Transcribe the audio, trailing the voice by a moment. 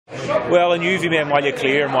Well, in UV men while you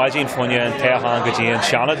clear, Majin Funya and Tehan Gaji and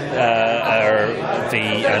Seanad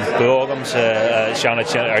and Buogams, Seanad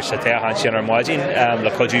or Tehan Shinner Majin,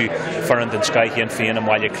 Lakuju, Ferrand and Skyki and Féin and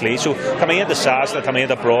while you clear. So coming into Sasta, coming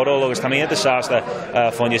into Broadall, was coming into Sasta,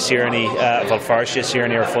 Funya Sirni, Valfarsha,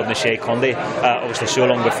 Sirni or Fudna Shea Kundi, August the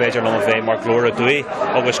Solong, the Fager Lomave, Mark Glora Dewey,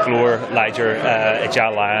 August Glor, Liger,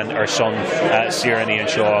 Jalan, or son, Sirni and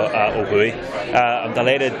Shaw Ohui. I'm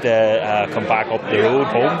delighted to come back up the road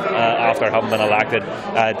home after having been elected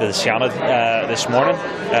to the Seanad this morning.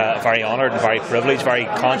 Very honoured and very privileged, very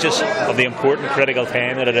conscious of the important critical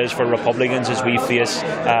time that it is for Republicans as we face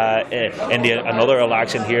another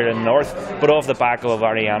election here in the north, but off the back of a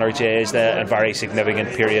very energised and very significant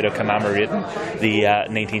period of commemorating the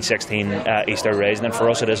 1916 Easter Rising. And for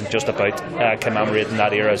us it isn't just about commemorating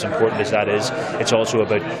that era, as important as that is, it's also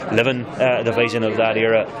about living the vision of that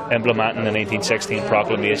era, implementing the 1916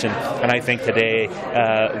 proclamation. And I think today,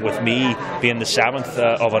 with me being the 7th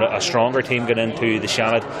of a stronger team going into the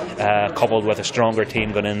Seanad, coupled with a stronger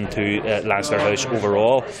team going into Leinster House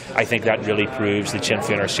overall, I think that really proves that Sinn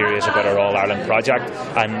Féin are serious about our All-Ireland project,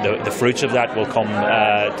 and the fruits of that will come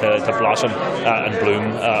to blossom and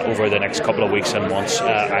bloom over the next couple of weeks and months,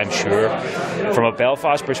 I'm sure. From a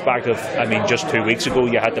Belfast perspective, I mean, just 2 weeks ago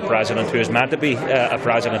you had the President, who is meant to be a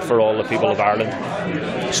President for all the people of Ireland,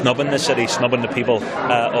 snubbing the city, snubbing the people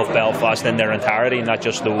of Belfast in their entirety, not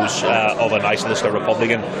just those of a nationalist or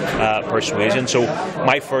Republican persuasion. So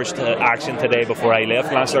my first action today before I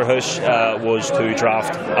left Leinster House was to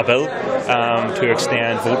draft a bill to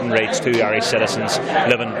extend voting rights to Irish citizens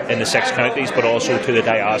living in the 6 counties, but also to the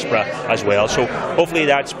diaspora as well. So hopefully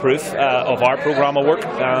that's proof of our programme of work,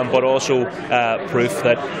 but also proof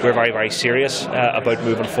that we're very, very serious about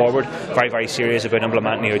moving forward, very, very serious about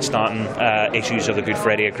implementing the outstanding issues of the Good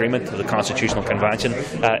Friday Agreement to the Constitutional Convention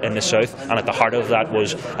in the South, and at the heart of that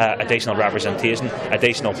was additional representation,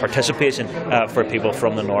 additional participation for people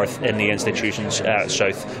from the North in the institutions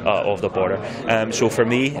south of the border. So for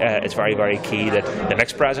me, it's very, very key that the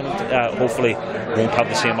next President hopefully won't have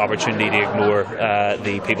the same opportunity to ignore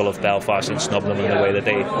the people of Belfast and snub them in the way that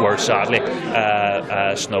they were sadly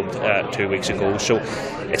snubbed 2 weeks ago. So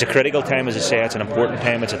it's a critical time, as I say, it's an important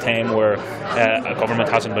time, it's a time where a government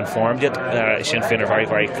hasn't been formed yet. Sinn Féin are very,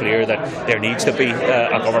 very clear that there needs to be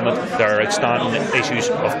a government. There are outstanding issues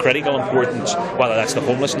of critical importance, whether that's the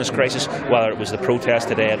homelessness crisis, whether it was the protest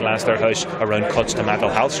today at Leinster House around cuts to mental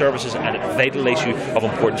health services, and a vital issue of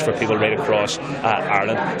importance for people right across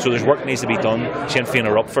Ireland. So there's work that needs to be done. Sinn Féin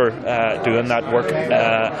are up for doing that work,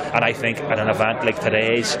 and I think at an event like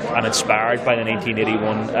today's, and inspired by the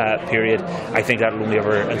 1981 period, I think that will only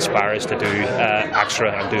ever inspire us to do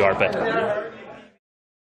extra and do our bit.